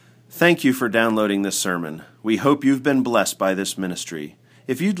Thank you for downloading this sermon. We hope you've been blessed by this ministry.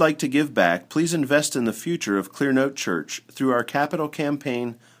 If you'd like to give back, please invest in the future of Clearnote Church through our capital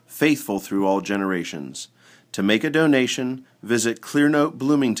campaign, Faithful Through All Generations. To make a donation, visit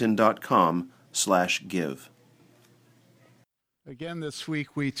clearnotebloomington.com/give. Again, this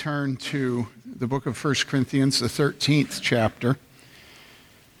week we turn to the book of 1 Corinthians, the 13th chapter,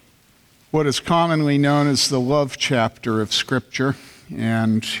 what is commonly known as the love chapter of Scripture.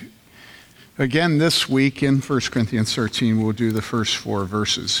 And again, this week in 1 Corinthians 13, we'll do the first 4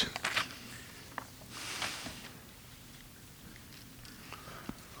 verses.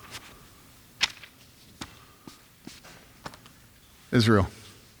 Israel,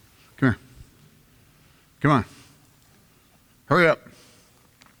 come here. Come on. Hurry up.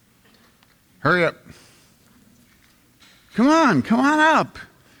 Hurry up. Come on up.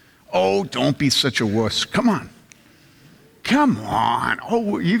 Oh, don't be such a wuss. Come on. Come on.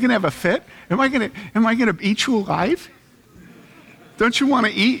 Oh, you can have a fit? Am I gonna eat you alive? Don't you want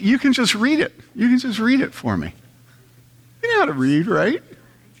to eat? You can just read it. You can just read it for me. You know how to read, right?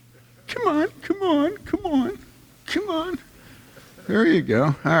 Come on. There you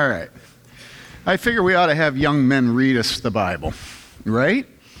go. All right. I figure we ought to have young men read us the Bible, right?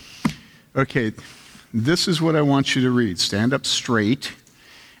 Okay, this is what I want you to read. Stand up straight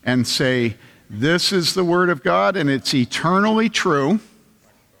and say, "This is the Word of God, and it's eternally true."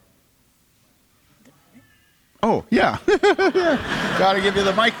 Oh, yeah. Got to give you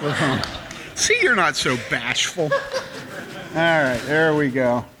the microphone. See, you're not so bashful. All right, there we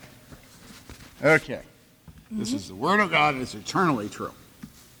go. Okay. This is the Word of God, and it's eternally true.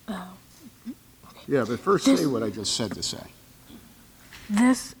 Oh. Yeah, but first say what I just said to say.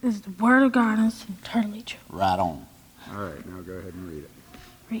 This is the Word of God, and it's eternally true. Right on. All right, now go ahead and read it.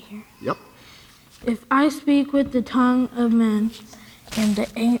 Right here. Yep. If I speak with the tongue of men and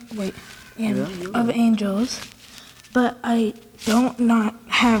of angels, but I don't not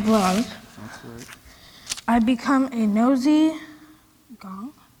have love, That's right. I become a nosy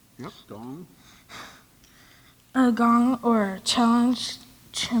gong. Yep, gong. A gong or a challenge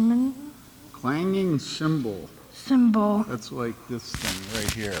Clanging cymbal. symbol. That's like this thing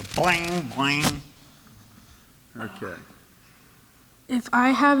right here. Bling, bling. Okay. If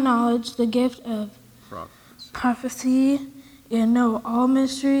I have knowledge, the gift of prophecy, and know all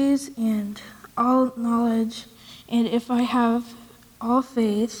mysteries and all knowledge, and if I have all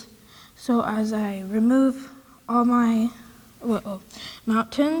faith, so as I remove all my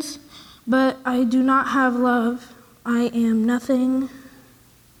mountains, but I do not have love, I am nothing.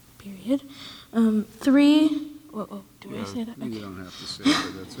 Period. 3. Do I say that? Okay. You don't have to say it,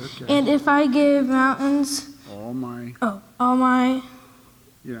 but that's okay. And if I give mountains, all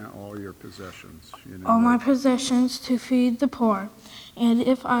your possessions. All my possessions to feed the poor, and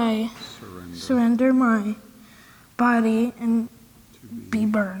if I surrender my body and be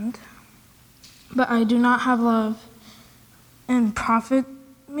burned, but I do not have love, and profit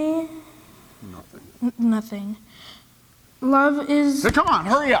me nothing. Love is... Hey, come on,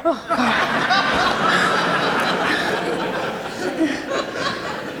 hurry up.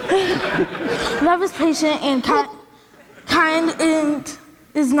 Love is patient and kind and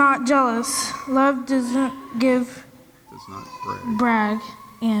is not jealous. Love does not brag,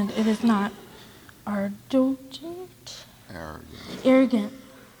 and it is not arrogant.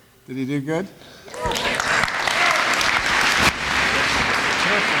 Did he do good?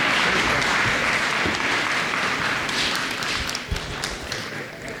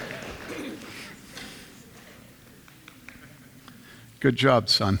 Good job,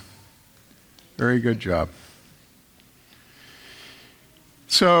 son. Very good job.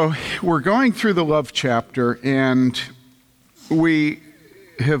 So we're going through the love chapter, and we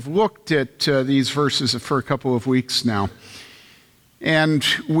have looked at these verses for a couple of weeks now. And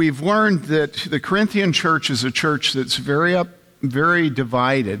we've learned that the Corinthian church is a church that's very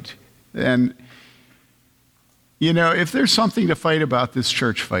divided. And, if there's something to fight about, this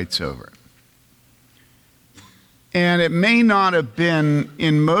church fights over it. And it may not have been,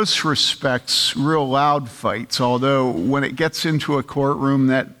 in most respects, real loud fights, although when it gets into a courtroom,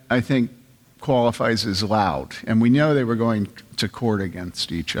 that, I think, qualifies as loud. And we know they were going to court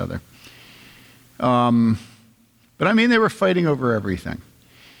against each other. But they were fighting over everything.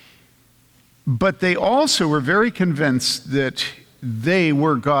 But they also were very convinced that they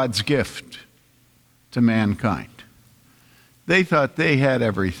were God's gift to mankind. They thought they had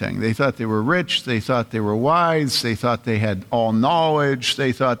everything. They thought they were rich. They thought they were wise. They thought they had all knowledge.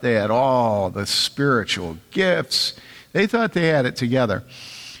 They thought they had all the spiritual gifts. They thought they had it together.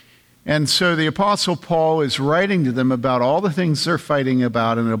 And so the Apostle Paul is writing to them about all the things they're fighting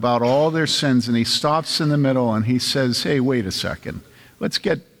about and about all their sins, and he stops in the middle and he says, hey, wait a second. Let's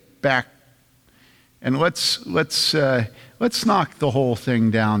get back and let's knock the whole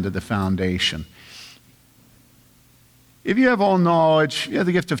thing down to the foundation. If you have all knowledge, you have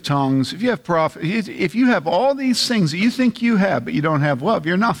the gift of tongues, if you have prophet, if you have all these things that you think you have but you don't have love,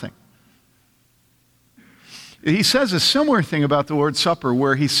 you're nothing. He says a similar thing about the Lord's Supper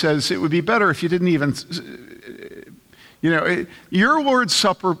where he says it would be better if you didn't even, your Lord's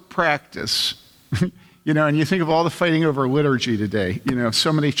Supper practice, and you think of all the fighting over liturgy today.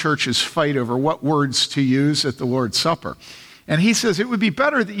 So many churches fight over what words to use at the Lord's Supper. And he says it would be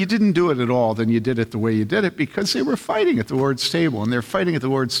better that you didn't do it at all than you did it the way you did it, because they were fighting at the Lord's table, and their fighting at the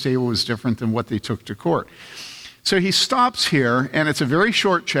Lord's table was different than what they took to court. So he stops here, and it's a very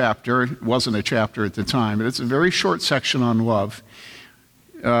short chapter. It wasn't a chapter at the time, but it's a very short section on love.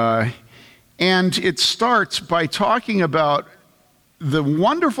 And it starts by talking about the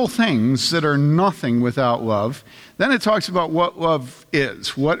wonderful things that are nothing without love. Then it talks about what love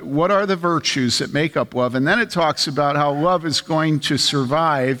is. What are the virtues that make up love? And then it talks about how love is going to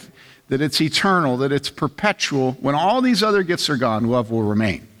survive, that it's eternal, that it's perpetual. When all these other gifts are gone, love will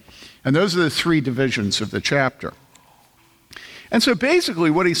remain. And those are the three divisions of the chapter. And so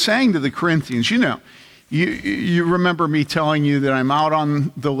basically what he's saying to the Corinthians, you remember me telling you that I'm out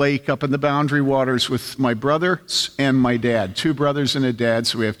on the lake up in the Boundary Waters with my brothers and my dad, 2 brothers and a dad,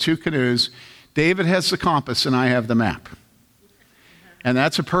 so we have 2 canoes. David has the compass and I have the map. And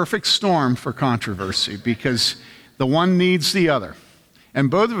that's a perfect storm for controversy because the one needs the other.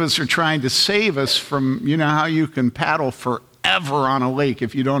 And both of us are trying to save us from, how you can paddle forever on a lake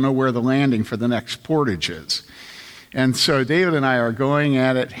if you don't know where the landing for the next portage is. And so David and I are going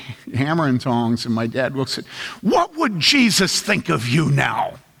at it, hammer and tongs, and my dad looks at, what would Jesus think of you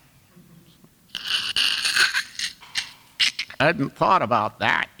now? I hadn't thought about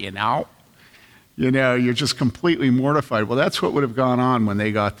that, You're just completely mortified. Well, that's what would have gone on when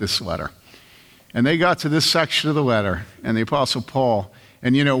they got this letter. And they got to this section of the letter, and the Apostle Paul,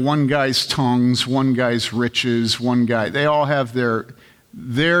 and one guy's tongues, one guy's riches, they all have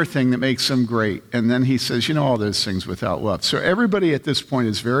their thing that makes them great. And then he says, all those things without love. So everybody at this point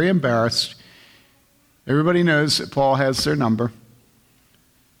is very embarrassed. Everybody knows that Paul has their number.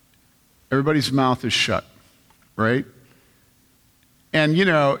 Everybody's mouth is shut, right? And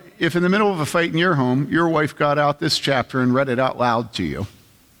if in the middle of a fight in your home, your wife got out this chapter and read it out loud to you,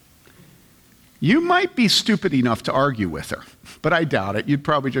 you might be stupid enough to argue with her, but I doubt it. You'd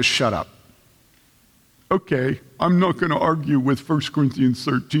probably just shut up. Okay, I'm not going to argue with 1 Corinthians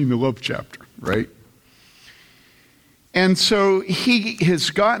 13, the love chapter, right? And so he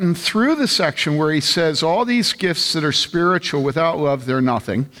has gotten through the section where he says all these gifts that are spiritual without love, they're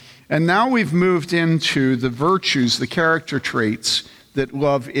nothing. And now we've moved into the virtues, the character traits that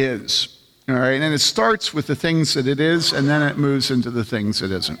love is. All right, and it starts with the things that it is, and then it moves into the things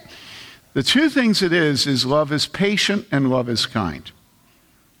it isn't. The 2 things it is love is patient and love is kind.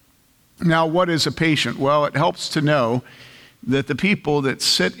 Now, what is a patient? Well, it helps to know that the people that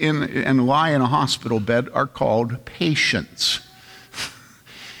sit in and lie in a hospital bed are called patients.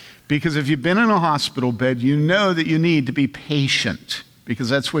 Because if you've been in a hospital bed, you know that you need to be patient, because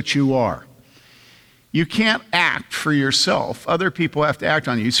that's what you are. You can't act for yourself. Other people have to act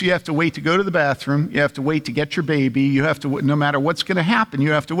on you. So you have to wait to go to the bathroom. You have to wait to get your baby. You have to, no matter what's going to happen,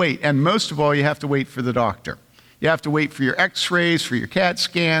 you have to wait. And most of all, you have to wait for the doctor. You have to wait for your x-rays, for your CAT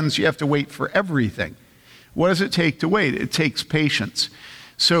scans. You have to wait for everything. What does it take to wait? It takes patience.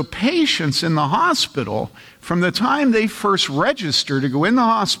 So patients in the hospital, from the time they first register to go in the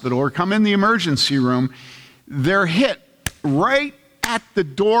hospital or come in the emergency room, they're hit right at the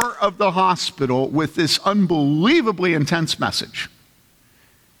door of the hospital with this unbelievably intense message.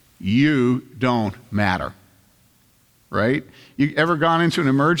 You don't matter. Right? You ever gone into an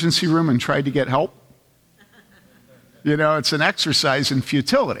emergency room and tried to get help? It's an exercise in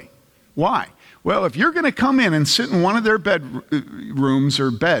futility. Why? Well, if you're going to come in and sit in one of their bedrooms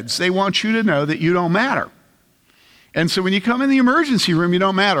or beds, they want you to know that you don't matter. And so when you come in the emergency room, you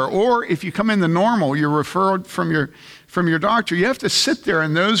don't matter. Or if you come in the normal, you're referred from your doctor, you have to sit there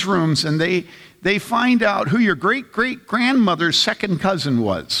in those rooms and they find out who your great-great-grandmother's second cousin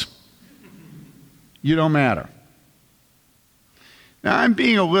was. You don't matter. Now, I'm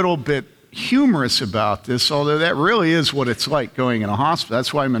being a little bit humorous about this, although that really is what it's like going in a hospital.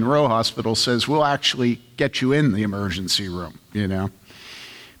 That's why Monroe Hospital says we'll actually get you in the emergency room,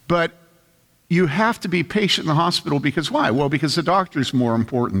 But you have to be patient in the hospital because why? Well, because the doctor's more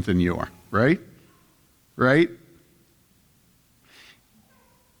important than you are, right? Right?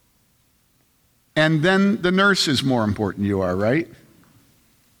 And then the nurse is more important than you are, right?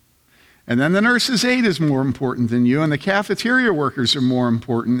 And then the nurse's aide is more important than you, and the cafeteria workers are more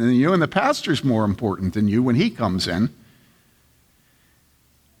important than you, and the pastor's more important than you when he comes in.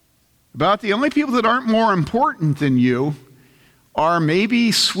 About the only people that aren't more important than you are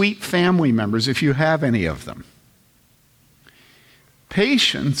maybe sweet family members, if you have any of them.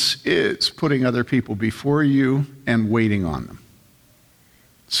 Patience is putting other people before you and waiting on them.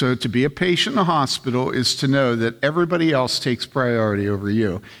 So to be a patient in a hospital is to know that everybody else takes priority over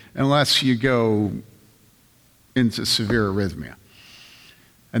you, unless you go into severe arrhythmia.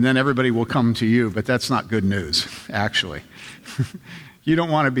 And then everybody will come to you, but that's not good news, actually. You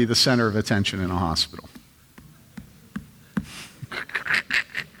don't want to be the center of attention in a hospital.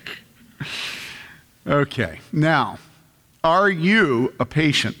 Okay, now, are you a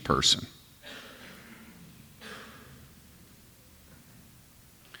patient person?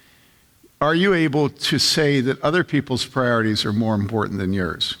 Are you able to say that other people's priorities are more important than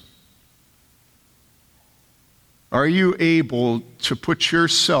yours? Are you able to put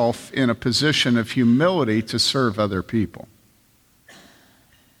yourself in a position of humility to serve other people?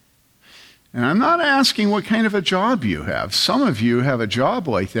 And I'm not asking what kind of a job you have. Some of you have a job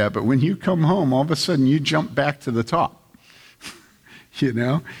like that, but when you come home, all of a sudden you jump back to the top. You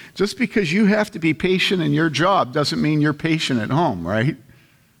know? Just because you have to be patient in your job doesn't mean you're patient at home, right?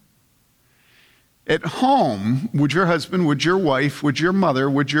 At home, would your husband, would your wife, would your mother,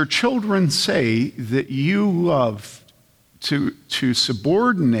 would your children say that you love to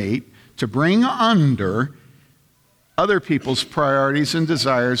subordinate, to bring under other people's priorities and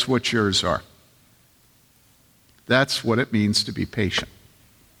desires what yours are? That's what it means to be patient.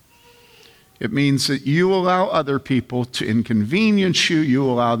 It means that you allow other people to inconvenience you, you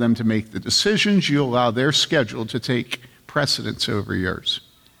allow them to make the decisions, you allow their schedule to take precedence over yours.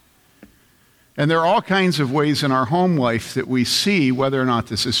 And there are all kinds of ways in our home life that we see whether or not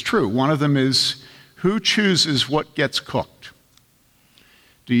this is true. One of them is who chooses what gets cooked?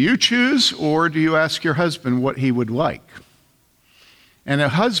 Do you choose, or do you ask your husband what he would like? And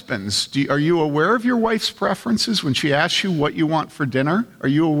husbands, are you aware of your wife's preferences when she asks you what you want for dinner? Are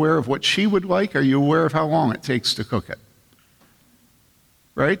you aware of what she would like? Are you aware of how long it takes to cook it?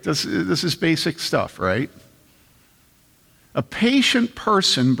 Right? This is basic stuff, right? A patient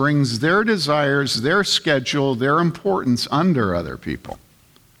person brings their desires, their schedule, their importance under other people,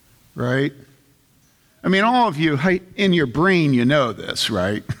 right? I mean, all of you, in your brain, you know this,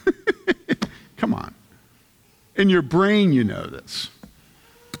 right? Come on. In your brain, you know this.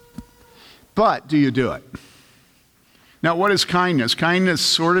 But do you do it? Now, what is kindness? Kindness is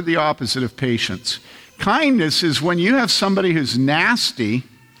sort of the opposite of patience. Kindness is when you have somebody who's nasty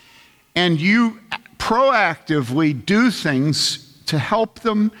and you proactively do things to help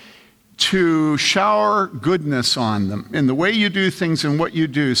them, to shower goodness on them in the way you do things and what you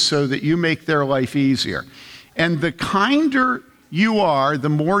do so that you make their life easier. And the kinder you are, the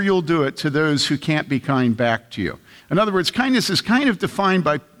more you'll do it to those who can't be kind back to you. In other words, kindness is kind of defined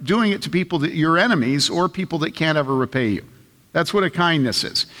by doing it to people that you're enemies or people that can't ever repay you. That's what a kindness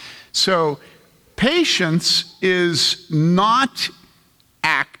is. So patience is not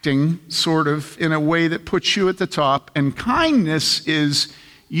acting sort of in a way that puts you at the top, and kindness is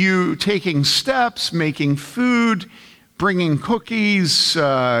you taking steps, making food, bringing cookies,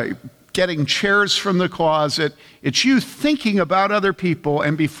 getting chairs from the closet. It's you thinking about other people,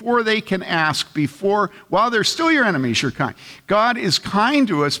 and before they can ask, while they're still your enemies, you're kind. God is kind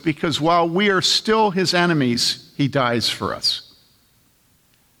to us because while we are still his enemies, he dies for us.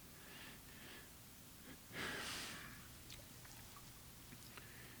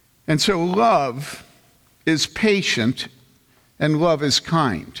 And so love is patient and love is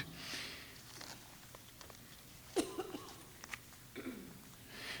kind.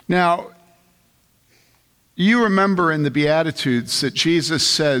 Now, you remember in the Beatitudes that Jesus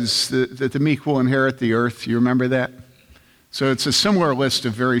says that the meek will inherit the earth. You remember that? So it's a similar list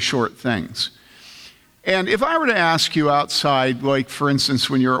of very short things. And if I were to ask you outside, like for instance,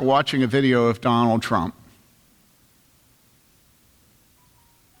 when you're watching a video of Donald Trump,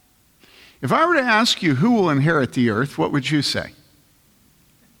 if I were to ask you who will inherit the earth, what would you say?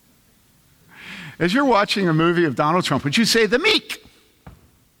 As you're watching a movie of Donald Trump, would you say the meek?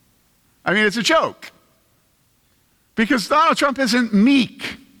 I mean, it's a joke. Because Donald Trump isn't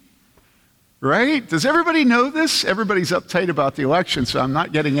meek, right? Does everybody know this? Everybody's uptight about the election, so I'm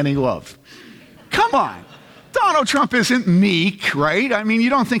not getting any love. Come on. Donald Trump isn't meek, right? I mean,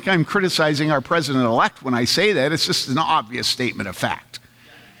 you don't think I'm criticizing our president-elect when I say that. It's just an obvious statement of fact.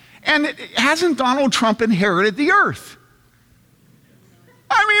 And hasn't Donald Trump inherited the earth?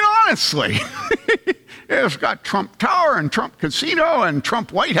 I mean, honestly, it's got Trump Tower and Trump Casino and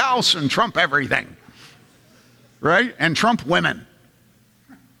Trump White House and Trump everything, right? And Trump women.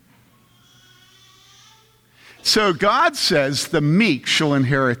 So God says the meek shall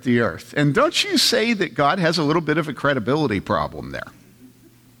inherit the earth. And don't you say that God has a little bit of a credibility problem there?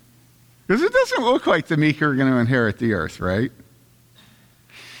 Because it doesn't look like the meek are going to inherit the earth, right?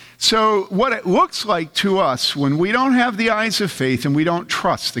 So what it looks like to us when we don't have the eyes of faith and we don't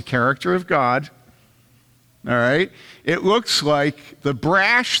trust the character of God, all right, it looks like the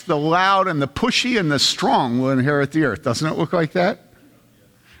brash, the loud, and the pushy and the strong will inherit the earth. Doesn't it look like that?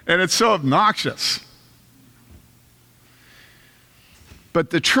 And it's so obnoxious.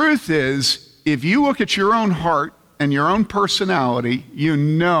 But the truth is, if you look at your own heart and your own personality, you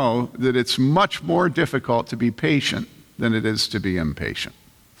know that it's much more difficult to be patient than it is to be impatient.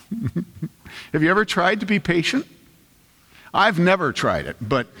 Have you ever tried to be patient? I've never tried it,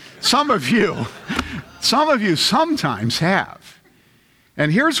 but some of you sometimes have.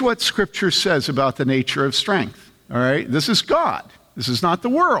 And here's what Scripture says about the nature of strength, all right? This is God. This is not the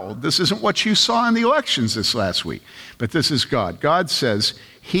world. This isn't what you saw in the elections this last week. But this is God. God says,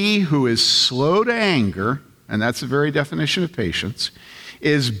 he who is slow to anger, and that's the very definition of patience,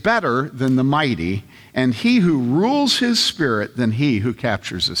 is better than the mighty, and he who rules his spirit than he who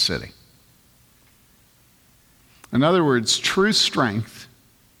captures a city. In other words, true strength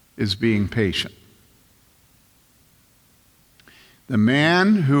is being patient. The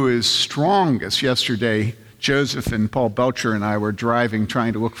man who is strongest, yesterday, Joseph and Paul Belcher and I were driving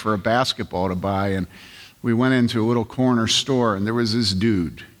trying to look for a basketball to buy, and we went into a little corner store, and there was this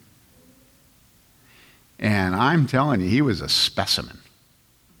dude. And I'm telling you, he was a specimen.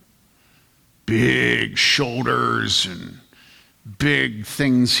 Big shoulders and big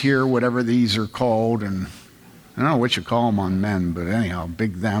things here, whatever these are called, and I don't know what you call them on men, but anyhow,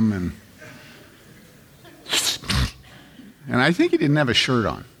 big them, and I think he didn't have a shirt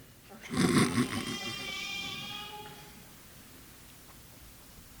on.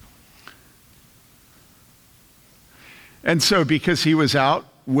 And so because he was out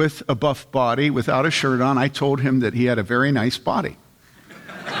with a buff body, without a shirt on, I told him that he had a very nice body.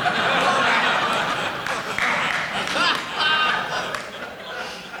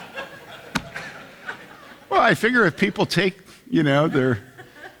 Well, I figure if people take, their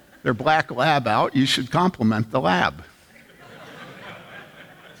black lab out, you should compliment the lab.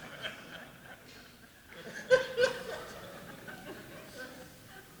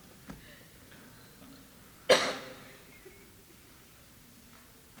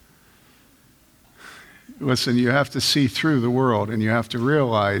 Listen, you have to see through the world, and you have to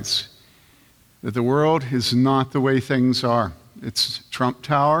realize that the world is not the way things are. Its Trump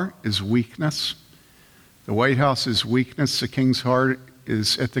Tower is weakness. The White House is weakness. The King's Heart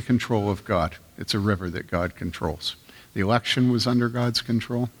is at the control of God. It's a river that God controls. The election was under God's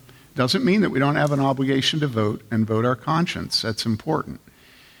control. Doesn't mean that we don't have an obligation to vote and vote our conscience. That's important.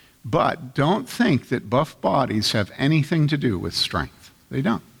 But don't think that buff bodies have anything to do with strength. They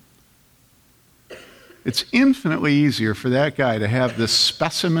don't. It's infinitely easier for that guy to have the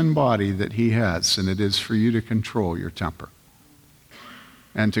specimen body that he has than it is for you to control your temper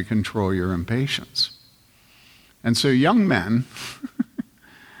and to control your impatience. And so young men,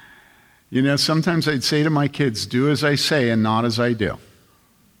 sometimes I'd say to my kids, do as I say and not as I do.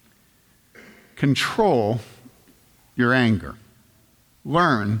 Control your anger.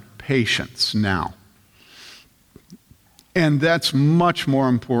 Learn patience now. And that's much more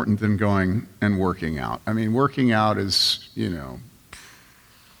important than going and working out. I mean, working out is,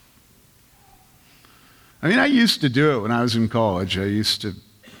 I used to do it when I was in college. I used to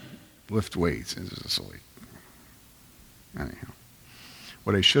lift weights. It was just like, anyhow.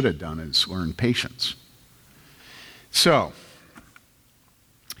 What I should have done is learn patience. So,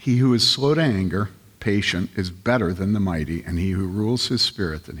 he who is slow to anger, patient, is better than the mighty, and he who rules his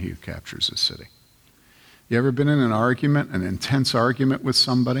spirit than he who captures a city. You ever been in an argument, an intense argument with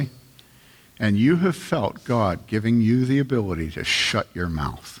somebody, and you have felt God giving you the ability to shut your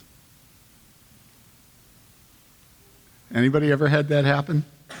mouth? Anybody ever had that happen?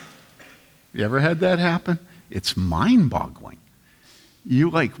 You ever had that happen? It's mind-boggling. You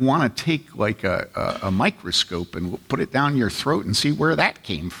want to take a microscope and put it down your throat and see where that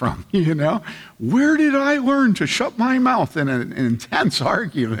came from, Where did I learn to shut my mouth in an intense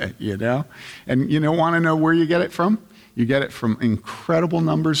argument, And want to know where you get it from? You get it from incredible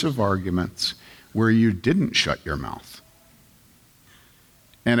numbers of arguments where you didn't shut your mouth.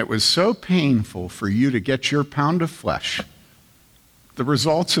 And it was so painful for you to get your pound of flesh. The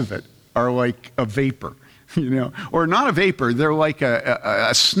results of it are like a vapor. or not a vapor. They're like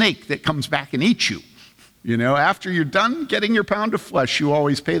a snake that comes back and eats you. After you're done getting your pound of flesh, you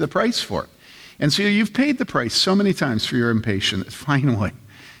always pay the price for it. And so you've paid the price so many times for your impatience that finally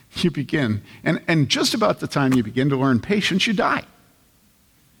you begin, and just about the time you begin to learn patience, you die.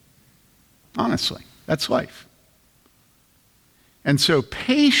 Honestly, that's life. And so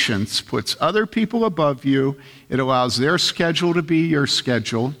patience puts other people above you. It allows their schedule to be your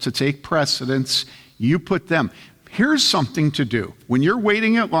schedule, to take precedence. You put them. Here's something to do. When you're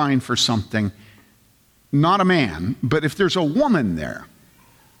waiting in line for something, not a man, but if there's a woman there,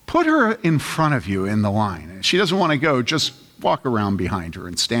 put her in front of you in the line. And if she doesn't want to go, just walk around behind her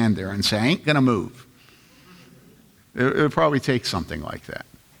and stand there and say, I ain't going to move. It'll probably take something like that.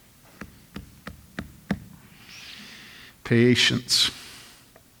 Patience.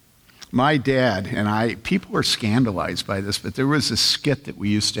 My dad and people are scandalized by this, but there was a skit that we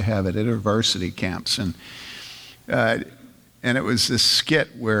used to have at InterVarsity camps, and it was this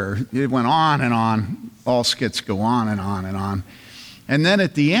skit where it went on and on. All skits go on and on and on. And then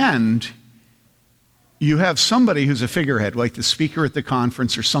at the end, you have somebody who's a figurehead, like the speaker at the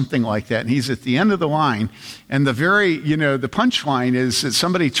conference or something like that, and he's at the end of the line, and the punchline is that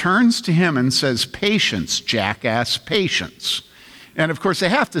somebody turns to him and says, patience, jackass, patience. And of course, they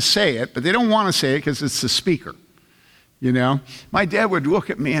have to say it, but they don't want to say it because it's the speaker. My dad would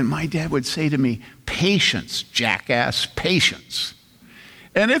look at me and my dad would say to me, patience, jackass, patience.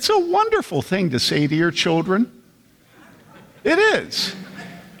 And it's a wonderful thing to say to your children. It is.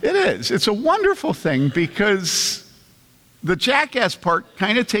 It is. It's a wonderful thing because the jackass part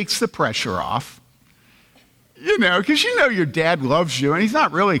kind of takes the pressure off. Because your dad loves you and he's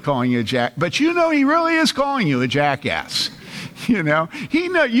not really calling you a jack, but he really is calling you a jackass. You know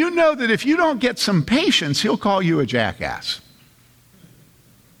that if you don't get some patience, he'll call you a jackass.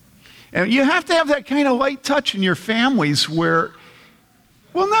 And you have to have that kind of light touch in your families where,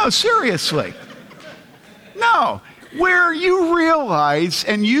 well, no, seriously. No, where you realize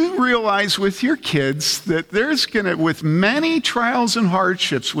with your kids that there's with many trials and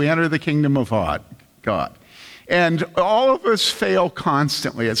hardships, we enter the kingdom of God. And all of us fail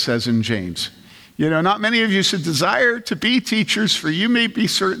constantly, it says in James. Not many of you should desire to be teachers, for you may be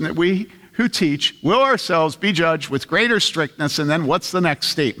certain that we who teach will ourselves be judged with greater strictness. And then what's the next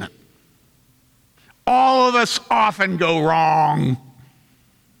statement? All of us often go wrong.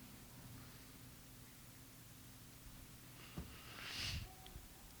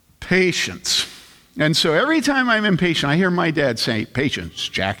 Patience. And so every time I'm impatient, I hear my dad say, patience,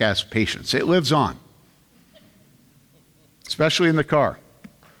 jackass, patience. It lives on. Especially in the car.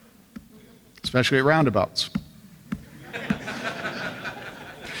 Especially at roundabouts.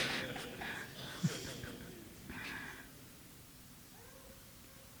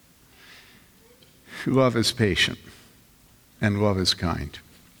 Love is patient and love is kind.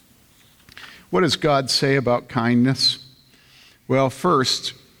 What does God say about kindness? Well,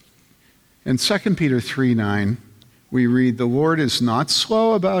 first, in 2 Peter 3:9, we read, the Lord is not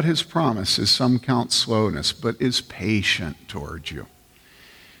slow about his promise, as some count slowness, but is patient toward you,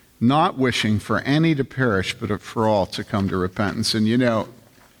 not wishing for any to perish, but for all to come to repentance. And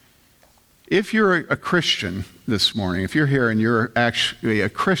if you're a Christian this morning, if you're here and you're actually a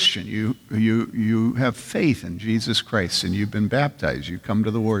Christian, you have faith in Jesus Christ and you've been baptized, you come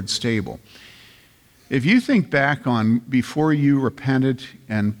to the Lord's table. If you think back on before you repented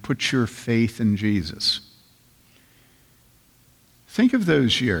and put your faith in Jesus, think of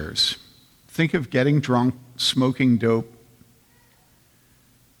those years. Think of getting drunk, smoking dope.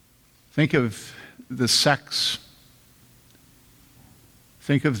 Think of the sex.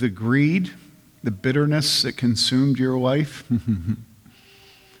 Think of the greed, the bitterness that consumed your life.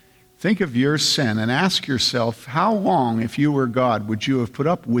 Think of your sin and ask yourself, how long, if you were God, would you have put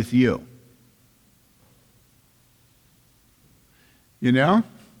up with you? The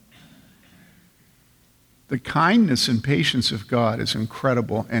kindness and patience of God is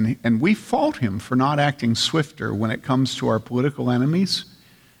incredible, and we fault him for not acting swifter when it comes to our political enemies.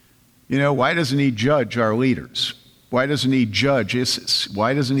 Why doesn't he judge our leaders? Why doesn't he judge ISIS?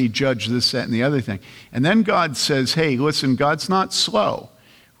 Why doesn't he judge this, that, and the other thing? And then God says, hey, listen, God's not slow.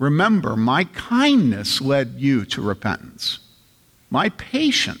 Remember, my kindness led you to repentance. My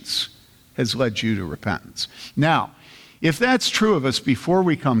patience has led you to repentance. Now, if that's true of us before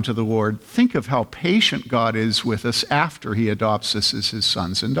we come to the Lord, think of how patient God is with us after he adopts us as his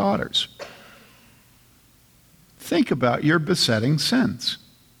sons and daughters. Think about your besetting sins.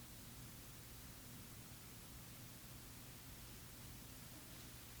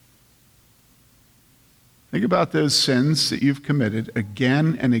 Think about those sins that you've committed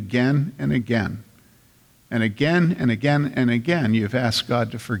again and again and again. And again and again and again, you've asked God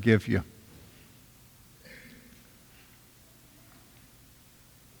to forgive you.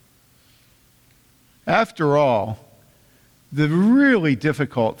 After all, the really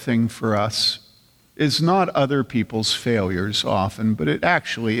difficult thing for us is not other people's failures often, but it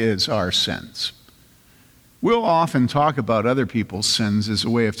actually is our sins. We'll often talk about other people's sins as a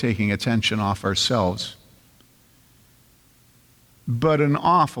way of taking attention off ourselves. But an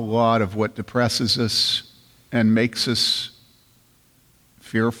awful lot of what depresses us and makes us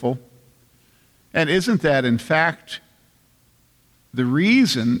fearful, and isn't that, in fact, the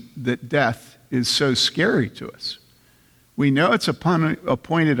reason that death is so scary to us? We know it's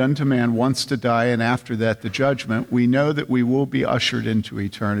appointed unto man once to die, and after that the judgment. We know that we will be ushered into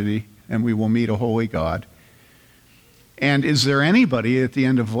eternity, and we will meet a holy God. And is there anybody at the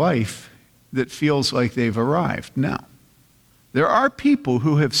end of life that feels like they've arrived? No. There are people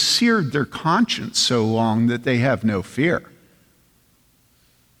who have seared their conscience so long that they have no fear.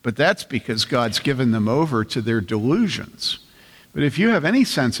 But that's because God's given them over to their delusions. But if you have any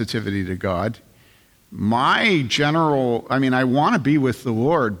sensitivity to God, I want to be with the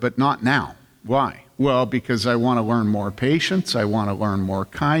Lord, but not now. Why? Well, because I want to learn more patience. I want to learn more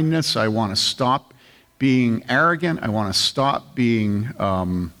kindness. I want to stop being arrogant. I want to stop being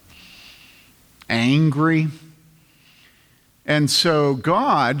angry. And so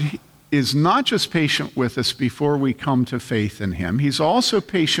God is not just patient with us before we come to faith in him. He's also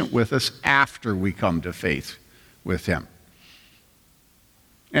patient with us after we come to faith with him.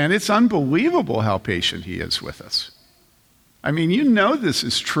 And it's unbelievable how patient he is with us. I mean, you know this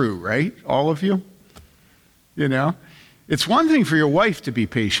is true, right? All of you? You know? It's one thing for your wife to be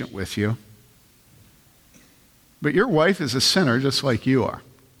patient with you, but your wife is a sinner just like you are.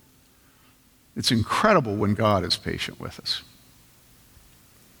 It's incredible when God is patient with us.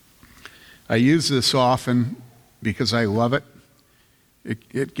 I use this often because I love it.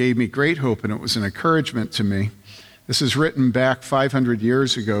 It gave me great hope, and it was an encouragement to me. This is written back 500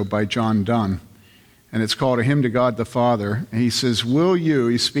 years ago by John Donne, and it's called A Hymn to God the Father. And he says,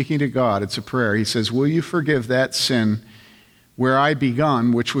 he's speaking to God, it's a prayer. He says, will you forgive that sin where I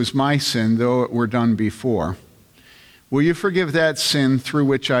begun, which was my sin, though it were done before? Will you forgive that sin through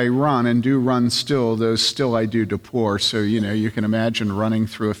which I run and do run still, though still I do deplore? So, you can imagine running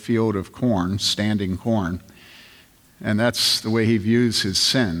through a field of corn, standing corn. And that's the way he views his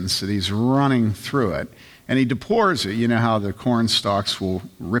sins, that he's running through it. And he deplores it. You know how the corn stalks will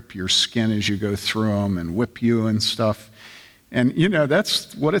rip your skin as you go through them and whip you and stuff. And,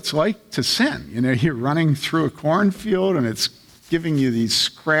 that's what it's like to sin. You're running through a cornfield and it's giving you these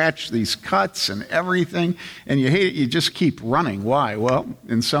cuts and everything, and you hate it, you just keep running. Why? Well,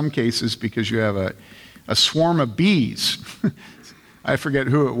 in some cases, because you have a swarm of bees. I forget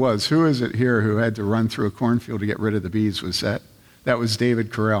who it was. Who is it here who had to run through a cornfield to get rid of the bees? That was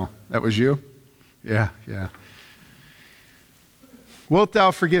David Carell. That was you? Yeah. Wilt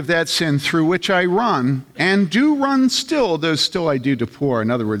thou forgive that sin through which I run, and do run still, though still I do deplore? In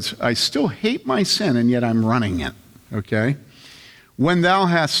other words, I still hate my sin, and yet I'm running it. Okay? When thou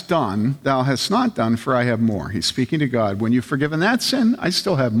hast done, thou hast not done, for I have more. He's speaking to God. When you've forgiven that sin, I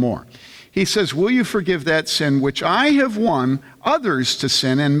still have more. He says, will you forgive that sin which I have won others to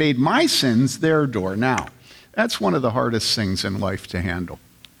sin and made my sins their door? Now, that's one of the hardest things in life to handle,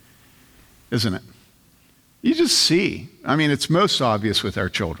 isn't it? You just see. It's most obvious with our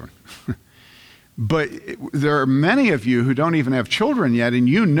children. But there are many of you who don't even have children yet, and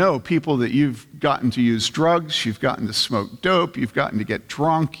you know people that you've gotten to use drugs, you've gotten to smoke dope, you've gotten to get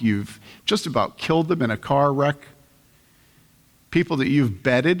drunk, you've just about killed them in a car wreck. People that you've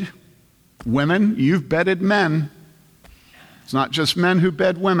bedded, women, you've bedded men. It's not just men who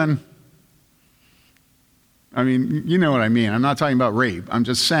bed women. You know what I mean. I'm not talking about rape. I'm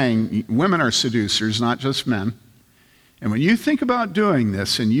just saying women are seducers, not just men. And when you think about doing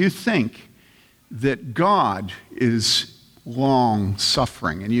this and you think that God is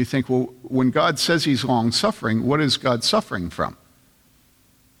long-suffering, and you think, well, when God says he's long-suffering, what is God suffering from?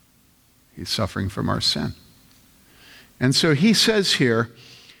 He's suffering from our sin. And so he says here,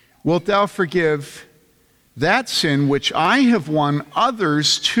 wilt thou forgive that sin which I have won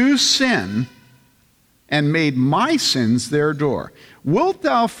others to sin and made my sins their door? Wilt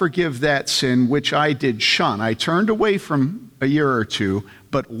thou forgive that sin which I did shun? I turned away from a year or two,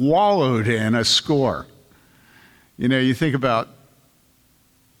 but wallowed in a score. You think about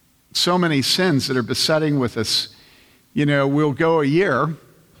so many sins that are besetting with us. We'll go a year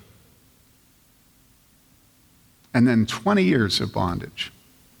and then 20 years of bondage.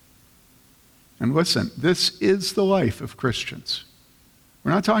 And listen, this is the life of Christians.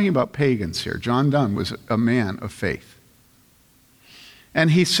 We're not talking about pagans here. John Donne was a man of faith.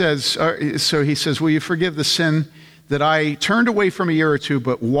 And he says, will you forgive the sin that I turned away from a year or two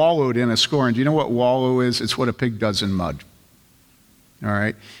but wallowed in a scorn? Do you know what wallow is? It's what a pig does in mud. All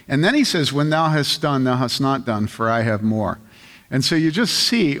right? And then he says, when thou hast done, thou hast not done, for I have more. And so you just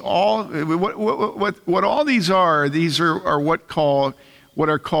see what all these are what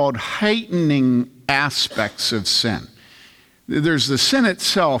are called heightening aspects of sin. There's the sin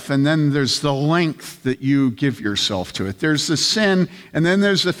itself, and then there's the length that you give yourself to it. There's the sin, and then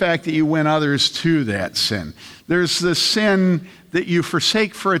there's the fact that you win others to that sin. There's the sin that you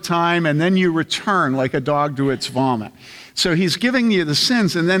forsake for a time, and then you return like a dog to its vomit. So he's giving you the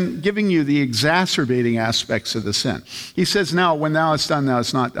sins and then giving you the exacerbating aspects of the sin. He says, now, when thou hast done, thou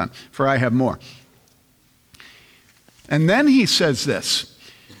hast not done, for I have more. And then he says this.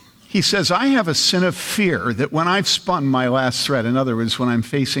 He says, I have a sin of fear that when I've spun my last thread, in other words, when I'm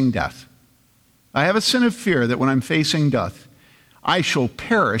facing death, I have a sin of fear that when I'm facing death, I shall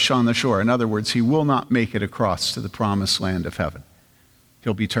perish on the shore. In other words, he will not make it across to the promised land of heaven.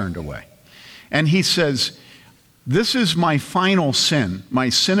 He'll be turned away. And he says, this is my final sin, my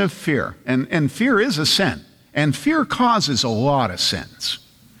sin of fear. And fear is a sin. And fear causes a lot of sins.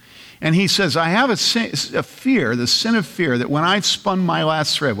 And he says, I have a fear, the sin of fear, that when I've spun my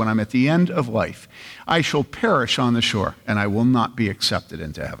last thread, when I'm at the end of life, I shall perish on the shore, and I will not be accepted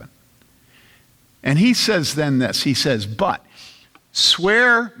into heaven. And he says then this, he says, but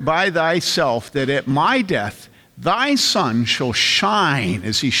swear by thyself that at my death thy sun shall shine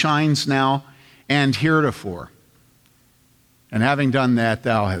as he shines now and heretofore. And having done that,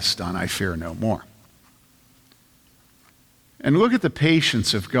 thou hast done, I fear no more. And look at the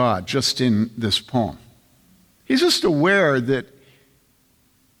patience of God just in this poem. He's just aware that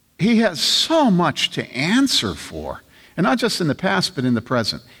he has so much to answer for. And not just in the past, but in the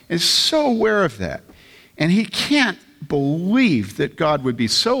present. He's so aware of that. And he can't believe that God would be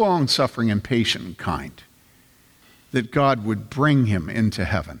so long-suffering and patient and kind that God would bring him into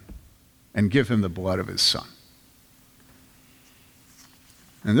heaven and give him the blood of his Son.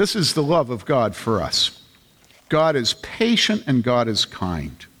 And this is the love of God for us. God is patient and God is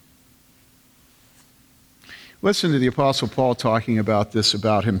kind. Listen to the Apostle Paul talking about this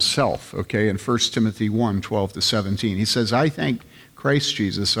about himself, okay, in 1 Timothy 1, 12 to 17. He says, I thank Christ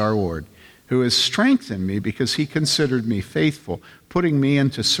Jesus our Lord, who has strengthened me because he considered me faithful, putting me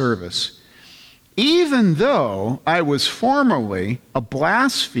into service, even though I was formerly a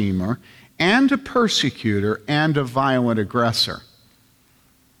blasphemer and a persecutor and a violent aggressor.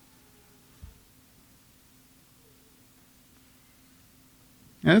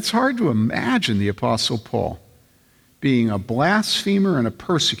 And it's hard to imagine the Apostle Paul being a blasphemer and a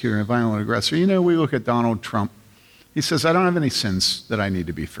persecutor and a violent aggressor. You know, we look at Donald Trump. He says, I don't have any sins that I need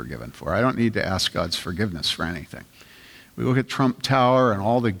to be forgiven for. I don't need to ask God's forgiveness for anything. We look at Trump Tower and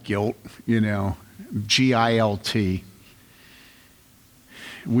all the guilt, you know, GILT.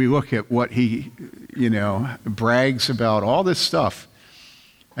 We look at what he, you know, brags about, all this stuff.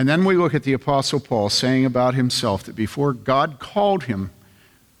 And then we look at the Apostle Paul saying about himself that before God called him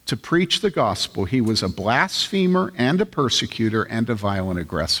to preach the gospel, he was a blasphemer and a persecutor and a violent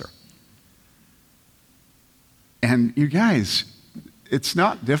aggressor. And you guys, it's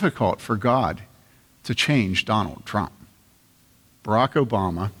not difficult for God to change Donald Trump, Barack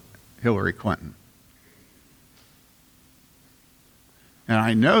Obama, Hillary Clinton. And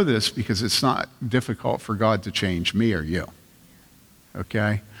I know this because it's not difficult for God to change me or you.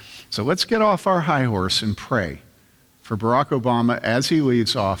 Okay? So let's get off our high horse and pray for Barack Obama as he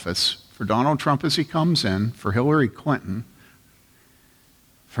leaves office, for Donald Trump as he comes in, for Hillary Clinton,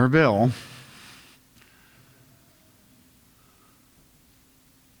 for Bill.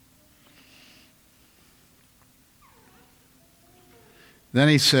 Then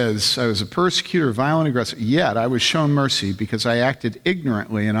he says, I was a persecutor, violent aggressor, yet I was shown mercy because I acted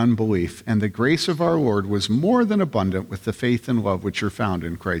ignorantly in unbelief, and the grace of our Lord was more than abundant with the faith and love which are found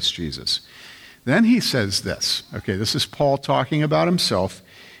in Christ Jesus. Then he says this. Okay, this is Paul talking about himself,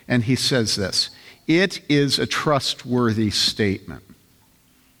 and he says this. It is a trustworthy statement,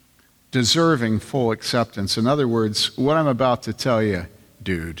 deserving full acceptance. In other words, what I'm about to tell you,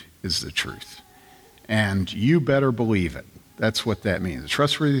 dude, is the truth. And you better believe it. That's what that means.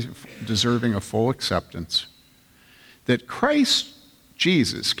 Trustworthy, deserving of full acceptance. That Christ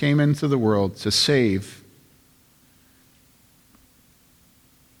Jesus came into the world to save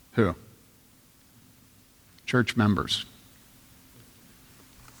who? Church members.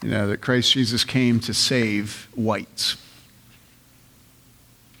 You know, that Christ Jesus came to save whites,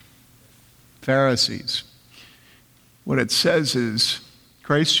 Pharisees. What it says is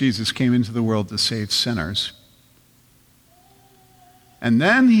Christ Jesus came into the world to save sinners. And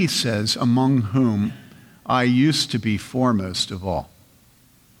then he says, among whom I used to be foremost of all.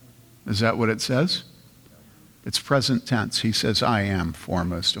 Is that what it says? It's present tense. He says, I am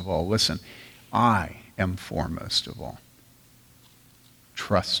foremost of all. Listen, I am foremost of all.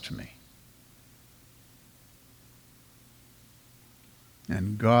 Trust me.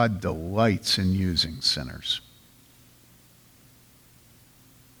 And God delights in using sinners.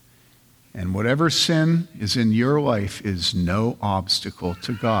 And whatever sin is in your life is no obstacle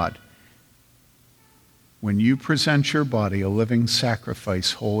to God. When you present your body a living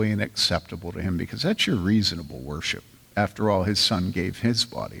sacrifice, holy and acceptable to him, because that's your reasonable worship. After all, his son gave his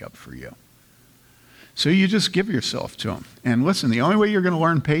body up for you. So you just give yourself to him. And listen, the only way you're going to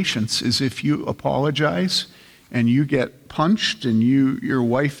learn patience is if you apologize and you get punched and your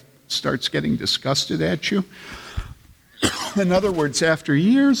wife starts getting disgusted at you. In other words, after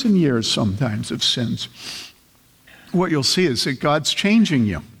years and years sometimes of sins, what you'll see is that God's changing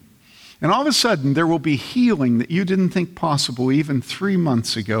you. And all of a sudden, there will be healing that you didn't think possible even 3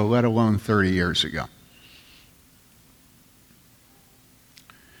 months ago, let alone 30 years ago.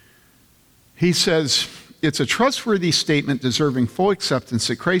 He says, it's a trustworthy statement deserving full acceptance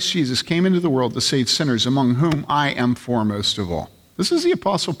that Christ Jesus came into the world to save sinners, among whom I am foremost of all. This is the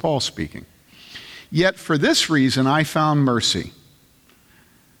Apostle Paul speaking. Yet for this reason I found mercy,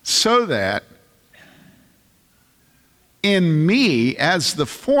 so that in me as the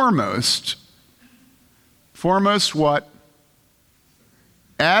foremost what?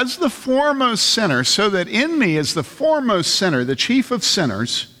 As the foremost sinner, so that in me as the foremost sinner, the chief of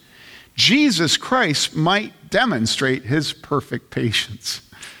sinners, Jesus Christ might demonstrate his perfect patience.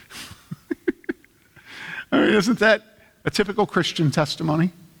 I mean, isn't that a typical Christian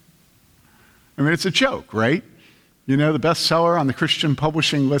testimony? I mean, it's a joke, right? You know, the bestseller on the Christian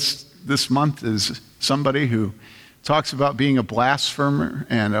publishing list this month is somebody who talks about being a blasphemer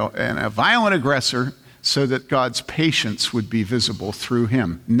and a violent aggressor so that God's patience would be visible through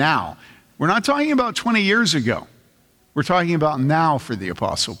him. Now, we're not talking about 20 years ago. We're talking about now for the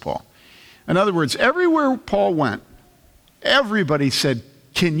Apostle Paul. In other words, everywhere Paul went, everybody said,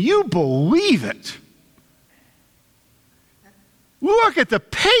 can you believe it? Look at the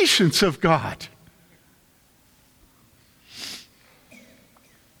patience of God.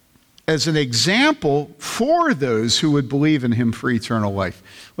 As an example for those who would believe in him for eternal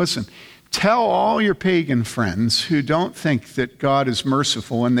life. Listen, tell all your pagan friends who don't think that God is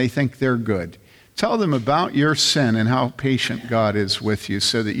merciful and they think they're good. Tell them about your sin and how patient God is with you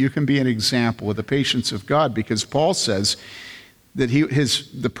so that you can be an example of the patience of God, because Paul says that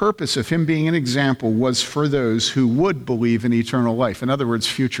the purpose of him being an example was for those who would believe in eternal life. In other words,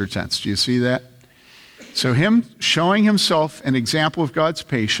 future tense. Do you see that? So him showing himself an example of God's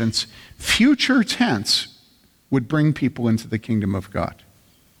patience, future tense, would bring people into the kingdom of God.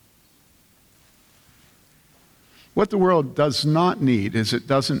 What the world does not need is it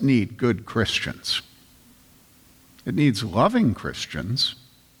doesn't need good Christians. It needs loving Christians.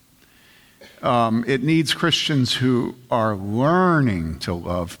 It needs Christians who are learning to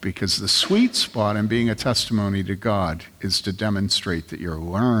love, because the sweet spot in being a testimony to God is to demonstrate that you're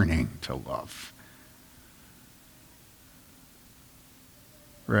learning to love.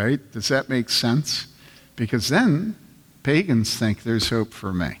 Right? Does that make sense? Because then pagans think there's hope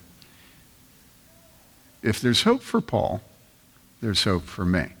for me. If there's hope for Paul, there's hope for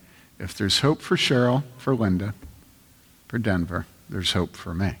me. If there's hope for Cheryl, for Linda, for Denver, there's hope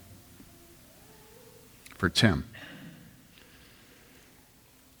for me. For Tim.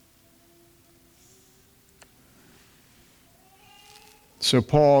 So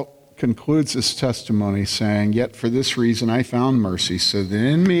Paul concludes this testimony saying, yet for this reason I found mercy, so that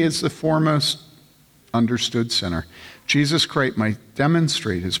in me as the foremost understood sinner, Jesus Christ might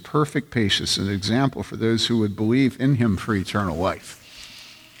demonstrate his perfect patience as an example for those who would believe in him for eternal life.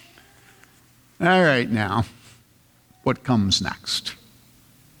 All right, now, what comes next?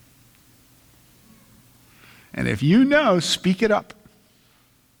 And if you know, speak it up.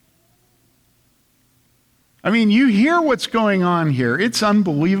 I mean, you hear what's going on here. It's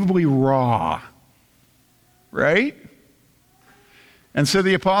unbelievably raw, right? And so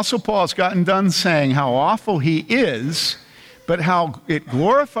the Apostle Paul has gotten done saying how awful he is, but how it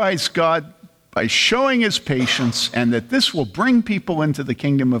glorifies God by showing his patience, and that this will bring people into the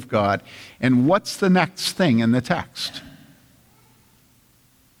kingdom of God. And what's the next thing in the text?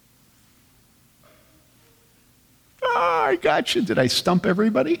 Oh, I got you. Did I stump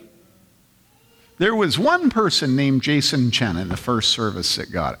everybody? There was one person named Jason Chen in the first service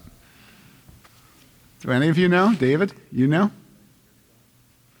that got it. Do any of you know? David, you know?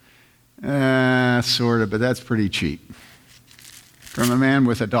 Sort of, but that's pretty cheap. From a man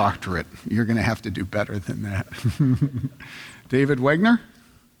with a doctorate, you're going to have to do better than that. David Wegner?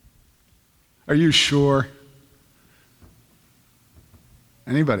 Are you sure?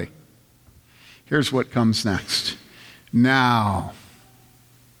 Anybody? Here's what comes next. Now,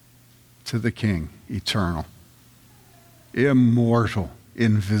 to the King, eternal, immortal,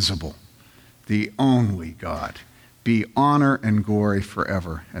 invisible, the only God, be honor and glory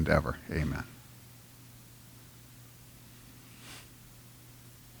forever and ever. Amen.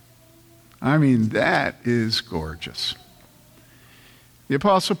 I mean, that is gorgeous. The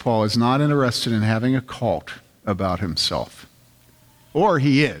Apostle Paul is not interested in having a cult about himself. Or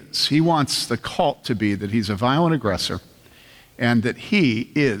he is. He wants the cult to be that he's a violent aggressor and that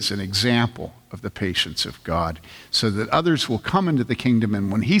he is an example of the patience of God so that others will come into the kingdom.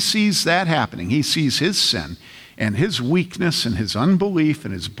 And when he sees that happening, he sees his sin and his weakness and his unbelief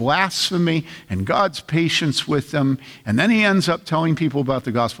and his blasphemy and God's patience with them. And then he ends up telling people about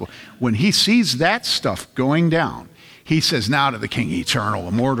the gospel. When he sees that stuff going down, he says, now to the King, eternal,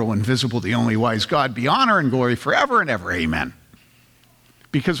 immortal, invisible, the only wise God, be honor and glory forever and ever. Amen.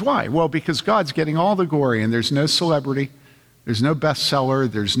 Because why? Well, because God's getting all the glory and there's no celebrity, there's no bestseller,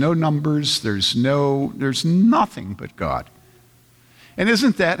 there's no numbers, there's nothing but God. And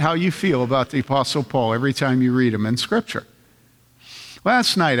isn't that how you feel about the Apostle Paul every time you read him in Scripture?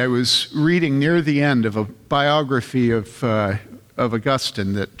 Last night I was reading near the end of a biography of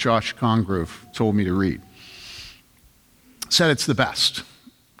Augustine that Josh Congrove told me to read. Said it's the best. A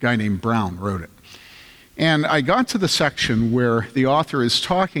guy named Brown wrote it. And I got to the section where the author is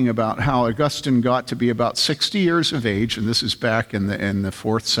talking about how Augustine got to be about 60 years of age, and this is back in the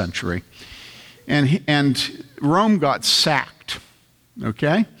 4th century, and Rome got sacked.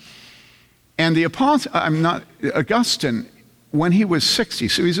 Okay? And Augustine, when he was 60,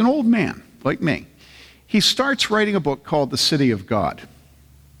 so he's an old man, like me, he starts writing a book called The City of God.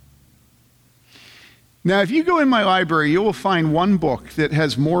 Now, if you go in my library, you will find one book that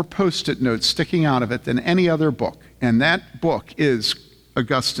has more Post-it notes sticking out of it than any other book, and that book is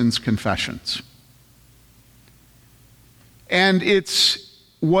Augustine's Confessions. And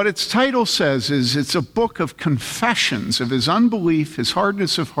what its title says is it's a book of confessions of his unbelief, his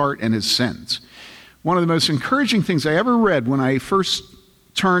hardness of heart, and his sins. One of the most encouraging things I ever read when I first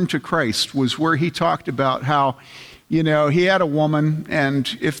turned to Christ was where he talked about how, you know, he had a woman,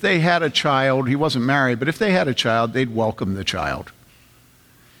 and if they had a child, he wasn't married, but if they had a child, they'd welcome the child.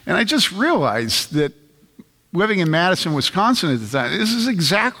 And I just realized that living in Madison, Wisconsin at the time, this is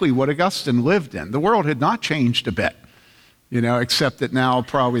exactly what Augustine lived in. The world had not changed a bit, you know, except that now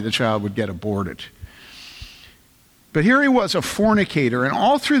probably the child would get aborted. But here he was, a fornicator, and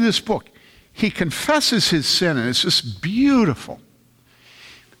all through this book, he confesses his sin, and it's just beautiful.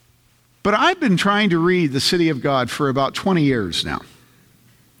 But I've been trying to read The City of God for about 20 years now.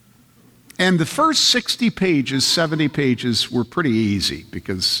 And the first 60 pages, 70 pages were pretty easy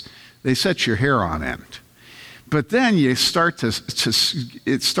because they set your hair on end. But then it starts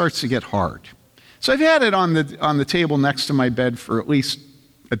to get hard. So I've had it on the table next to my bed for at least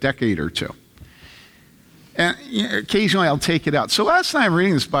a decade or two. And occasionally I'll take it out. So last night I'm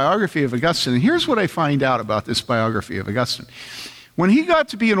reading this biography of Augustine, and here's what I find out about this biography of Augustine. When he got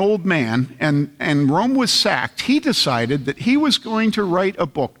to be an old man and Rome was sacked, he decided that he was going to write a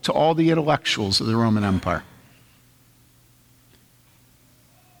book to all the intellectuals of the Roman Empire.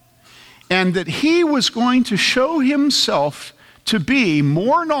 And that he was going to show himself to be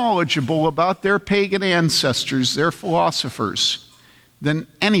more knowledgeable about their pagan ancestors, their philosophers, than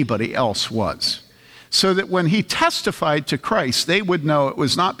anybody else was. So that when he testified to Christ, they would know it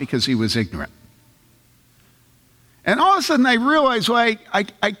was not because he was ignorant. And all of a sudden I realized, well,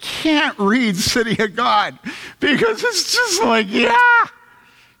 I can't read City of God because it's just like, yeah.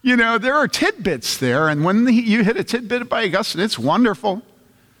 You know, there are tidbits there, and when you hit a tidbit by Augustine, it's wonderful.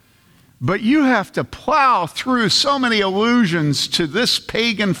 But you have to plow through so many allusions to this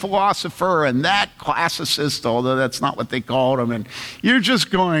pagan philosopher and that classicist, although that's not what they called him, and you're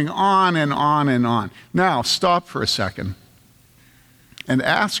just going on and on and on. Now, stop for a second and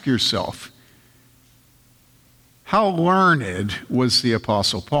ask yourself, how learned was the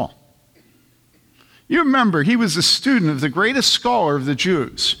Apostle Paul? You remember, he was a student of the greatest scholar of the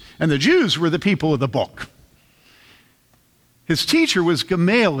Jews, and the Jews were the people of the book. His teacher was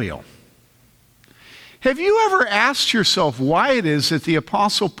Gamaliel. Have you ever asked yourself why it is that the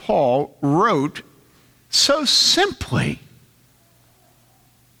Apostle Paul wrote so simply?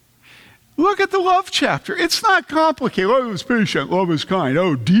 Look at the love chapter. It's not complicated. Love is patient, love is kind.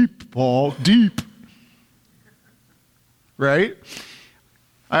 Oh, deep, Paul, deep. Right?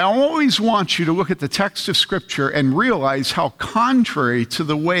 I always want you to look at the text of Scripture and realize how contrary to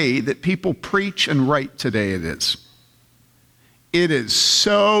the way that people preach and write today it is. It is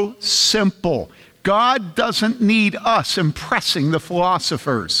so simple. God doesn't need us impressing the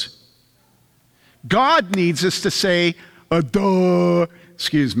philosophers. God needs us to say, love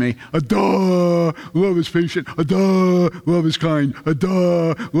is patient, love is kind,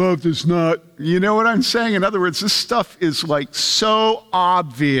 love does not. You know what I'm saying? In other words, this stuff is like so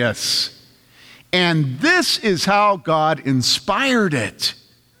obvious. And this is how God inspired it.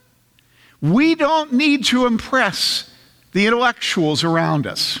 We don't need to impress the intellectuals around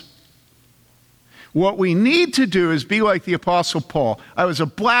us. What we need to do is be like the Apostle Paul. I was a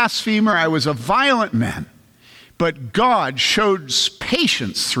blasphemer, I was a violent man, but God showed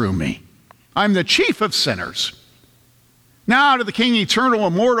patience through me. I'm the chief of sinners. Now to the King, eternal,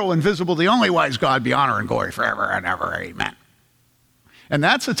 immortal, invisible, the only wise God, be honor and glory forever and ever. Amen. And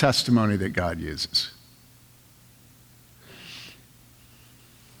that's a testimony that God uses.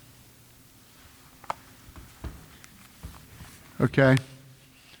 Okay?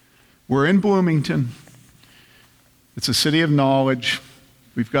 We're in Bloomington. It's a city of knowledge.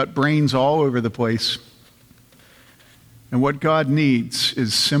 We've got brains all over the place. And what God needs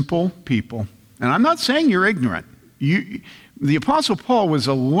is simple people. And I'm not saying you're ignorant. The Apostle Paul was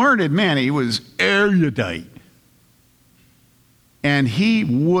a learned man. He was erudite. And he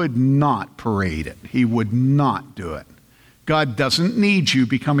would not parade it. He would not do it. God doesn't need you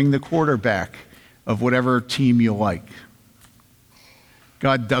becoming the quarterback of whatever team you like.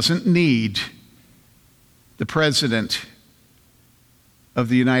 God doesn't need the President of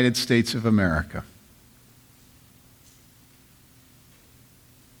the United States of America.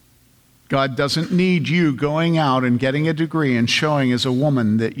 God doesn't need you going out and getting a degree and showing as a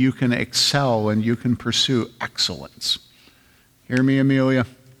woman that you can excel and you can pursue excellence. Hear me, Amelia?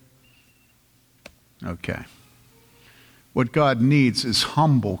 Okay. What God needs is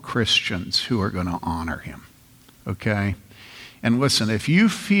humble Christians who are going to honor him. Okay? And listen, if you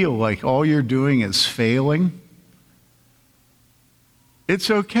feel like all you're doing is failing,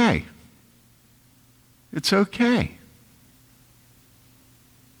 it's okay. It's okay.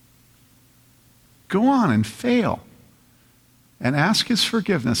 Go on and fail. And ask his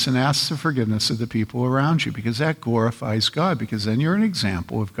forgiveness and ask the forgiveness of the people around you, because that glorifies God, because then you're an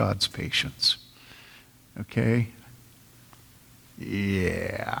example of God's patience. Okay?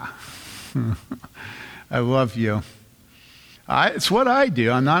 Yeah. I love you. It's what I do.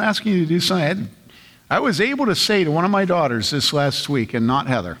 I'm not asking you to do something. I was able to say to one of my daughters this last week, and not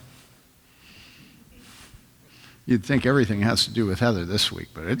Heather. You'd think everything has to do with Heather this week,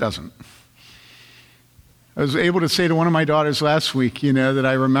 but it doesn't. I was able to say to one of my daughters last week, that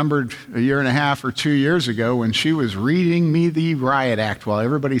I remembered a year and a half or 2 years ago when she was reading me the riot act while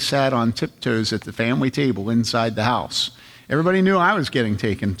everybody sat on tiptoes at the family table inside the house. Everybody knew I was getting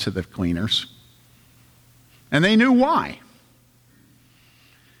taken to the cleaners. And they knew why.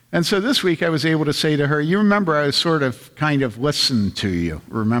 And so this week I was able to say to her, you remember I was sort of kind of listened to you,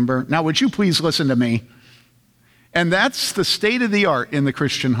 remember? Now would you please listen to me? And that's the state of the art in the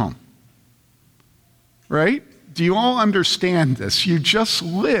Christian home. Right? Do you all understand this? You just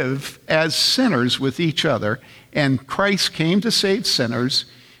live as sinners with each other, and Christ came to save sinners,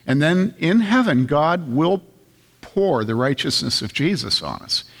 and then in heaven God will pour the righteousness of Jesus on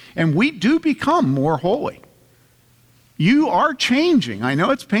us. And we do become more holy. You are changing. I know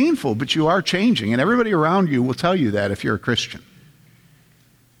it's painful, but you are changing, and everybody around you will tell you that if you're a Christian.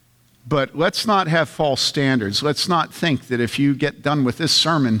 But let's not have false standards. Let's not think that if you get done with this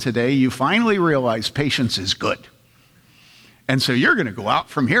sermon today, you finally realize patience is good. And so you're going to go out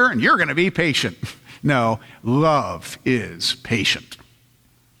from here and you're going to be patient. No, love is patient.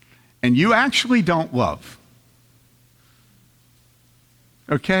 And you actually don't love.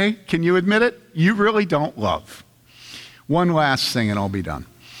 Okay? Can you admit it? You really don't love. One last thing and I'll be done.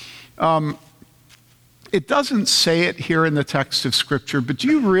 It doesn't say it here in the text of Scripture, but do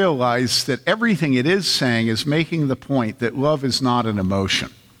you realize that everything it is saying is making the point that love is not an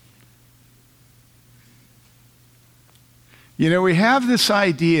emotion? We have this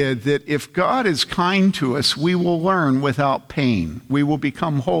idea that if God is kind to us, we will learn without pain. We will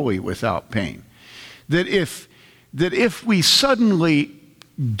become holy without pain. That if we suddenly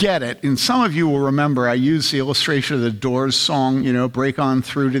get it, and some of you will remember I used the illustration of the Doors song, break on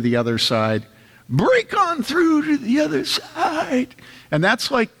through to the other side. Break on through to the other side. And that's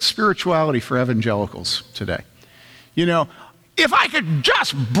like spirituality for evangelicals today. If I could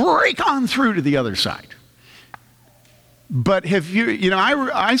just break on through to the other side. But have you,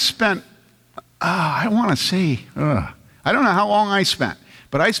 I spent, I want to say, I don't know how long I spent,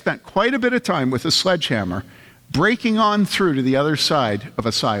 But I spent quite a bit of time with a sledgehammer breaking on through to the other side of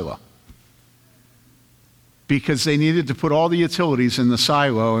a silo, because they needed to put all the utilities in the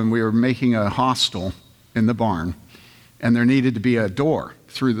silo, and we were making a hostel in the barn, and there needed to be a door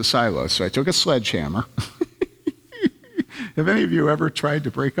through the silo. So I took a sledgehammer. Have any of you ever tried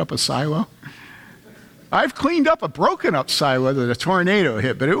to break up a silo? I've cleaned up a broken up silo that a tornado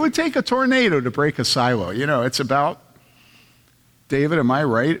hit, but it would take a tornado to break a silo. You know, it's about, David, am I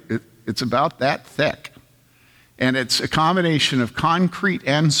right? It's about that thick. And it's a combination of concrete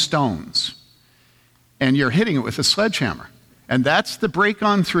and stones. And you're hitting it with a sledgehammer. And that's the break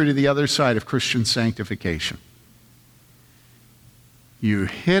on through to the other side of Christian sanctification. You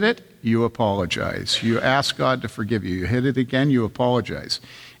hit it, you apologize. You ask God to forgive you. You hit it again, you apologize.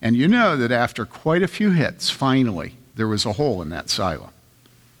 And you know that after quite a few hits, finally, there was a hole in that silo.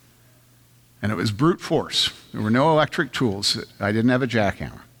 And it was brute force. There were no electric tools. I didn't have a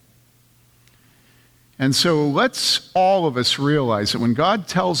jackhammer. And so let's all of us realize that when God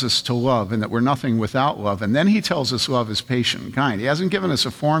tells us to love and that we're nothing without love, and then he tells us love is patient and kind, he hasn't given us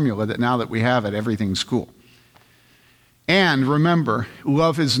a formula that now that we have it, everything's cool. And remember,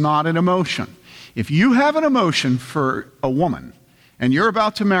 love is not an emotion. If you have an emotion for a woman and you're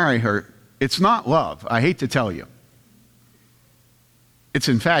about to marry her, it's not love, I hate to tell you. It's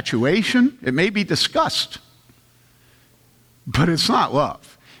infatuation, it may be disgust, but it's not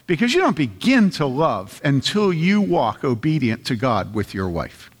love. Because you don't begin to love until you walk obedient to God with your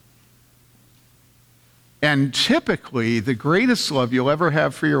wife. And typically, the greatest love you'll ever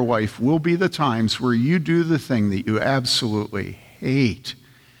have for your wife will be the times where you do the thing that you absolutely hate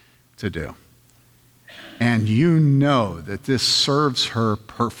to do. And you know that this serves her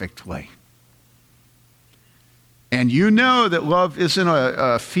perfectly. And you know that love isn't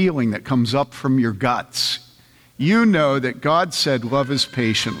a feeling that comes up from your guts. You know that God said love is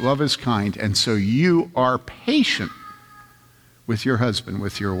patient, love is kind, and so you are patient with your husband,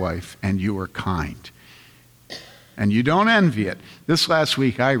 with your wife, and you are kind. And you don't envy it. This last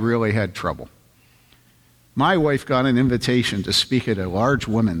week, I really had trouble. My wife got an invitation to speak at a large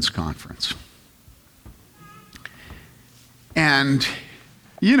women's conference. And,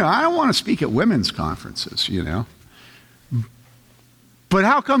 you know, I don't want to speak at women's conferences, you know. But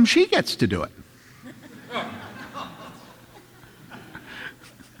how come she gets to do it?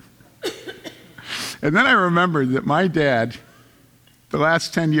 And then I remembered that my dad, the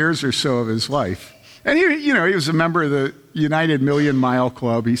last 10 years or so of his life, and he was a member of the United Million Mile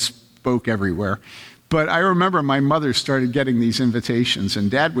Club. He spoke everywhere. But I remember my mother started getting these invitations,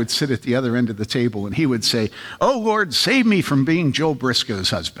 and Dad would sit at the other end of the table, and he would say, "Oh, Lord, save me from being Joe Briscoe's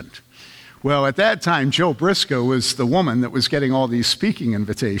husband." Well, at that time, Joe Briscoe was the woman that was getting all these speaking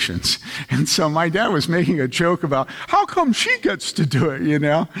invitations. And so my dad was making a joke about, how come she gets to do it, you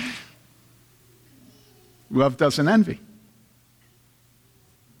know? Love doesn't envy.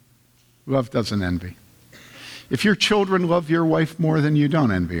 Love doesn't envy. If your children love your wife more than you,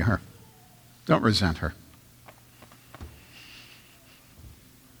 don't envy her. Don't resent her.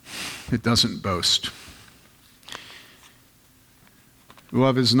 It doesn't boast.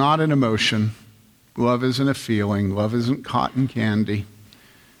 Love is not an emotion. Love isn't a feeling. Love isn't cotton candy.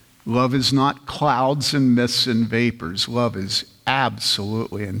 Love is not clouds and mists and vapors. Love is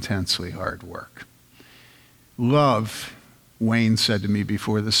absolutely intensely hard work. Love, Wayne said to me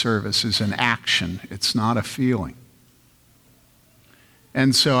before the service, is an action. It's not a feeling.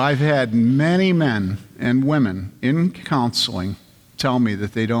 And so I've had many men and women in counseling tell me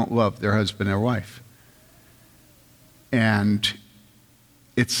that they don't love their husband or wife. And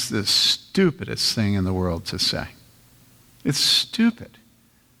it's the stupidest thing in the world to say. It's stupid.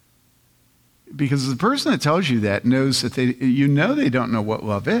 Because the person that tells you that knows that they don't know what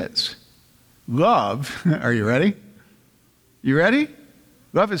love is. Love, are you ready? You ready?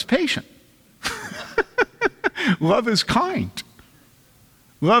 Love is patient. Love is kind.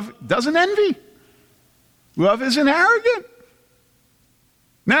 Love doesn't envy. Love isn't arrogant.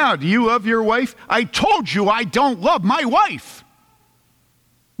 Now, do you love your wife? I told you I don't love my wife.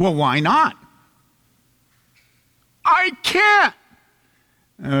 Well, why not? I can't.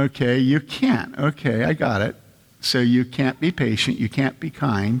 Okay, you can't. Okay, I got it. So you can't be patient, you can't be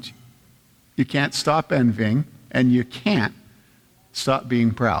kind, you can't stop envying, and you can't stop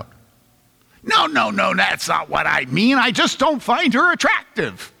being proud. No, that's not what I mean. I just don't find her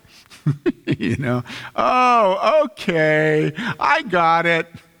attractive. You know, oh, okay, I got it.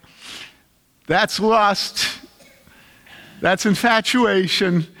 That's lust. That's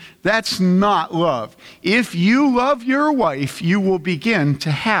infatuation. That's not love. If you love your wife, you will begin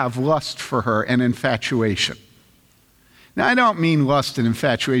to have lust for her and infatuation. Now, I don't mean lust and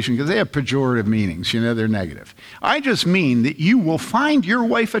infatuation because they have pejorative meanings. They're negative. I just mean that you will find your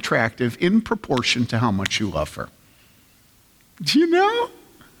wife attractive in proportion to how much you love her. Do you know?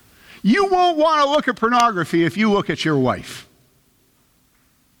 You won't want to look at pornography if you look at your wife.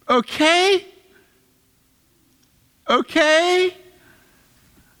 Okay? Okay?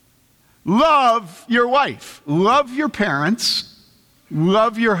 Love your wife. Love your parents.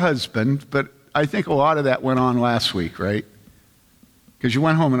 Love your husband. But I think a lot of that went on last week, right? Because you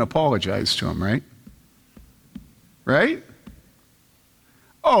went home and apologized to him, right? Right?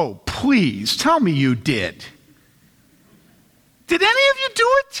 Oh, please, tell me you did. Did any of you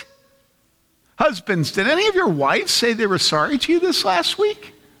do it? Husbands, did any of your wives say they were sorry to you this last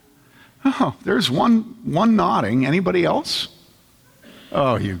week? Oh, there's one nodding. Anybody else?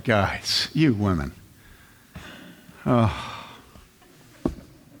 Oh, you guys, you women. Oh.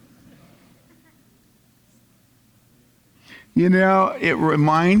 It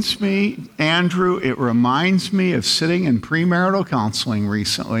reminds me, Andrew, of sitting in premarital counseling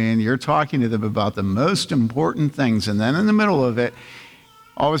recently, and you're talking to them about the most important things, and then in the middle of it,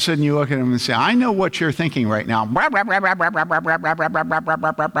 all of a sudden you look at them and say, I know what you're thinking right now.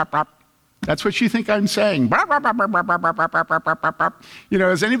 That's what you think I'm saying.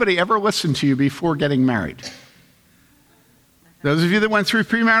 Has anybody ever listened to you before getting married? Those of you that went through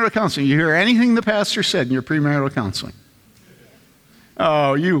premarital counseling, you hear anything the pastor said in your premarital counseling?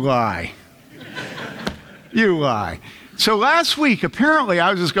 Oh, you lie. You lie. So last week, apparently, I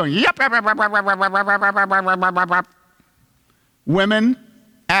was just going, yep. Women,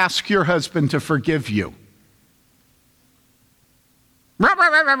 ask your husband to forgive you.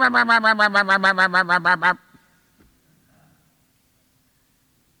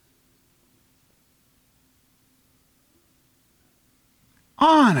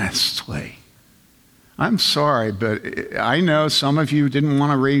 Honestly. I'm sorry, but I know some of you didn't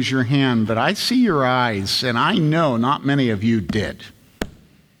want to raise your hand, but I see your eyes, and I know not many of you did.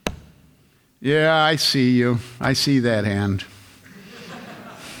 Yeah, I see you. I see that hand.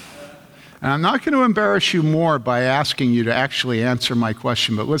 And I'm not going to embarrass you more by asking you to actually answer my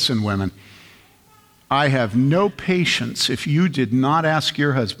question, but listen, women, I have no patience if you did not ask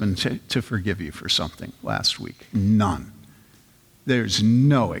your husband to forgive you for something last week. None. There's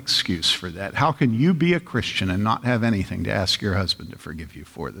no excuse for that. How can you be a Christian and not have anything to ask your husband to forgive you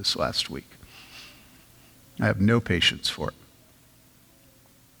for this last week? I have no patience for it.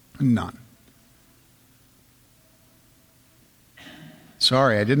 None.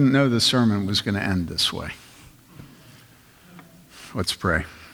 Sorry, I didn't know the sermon was going to end this way. Let's pray.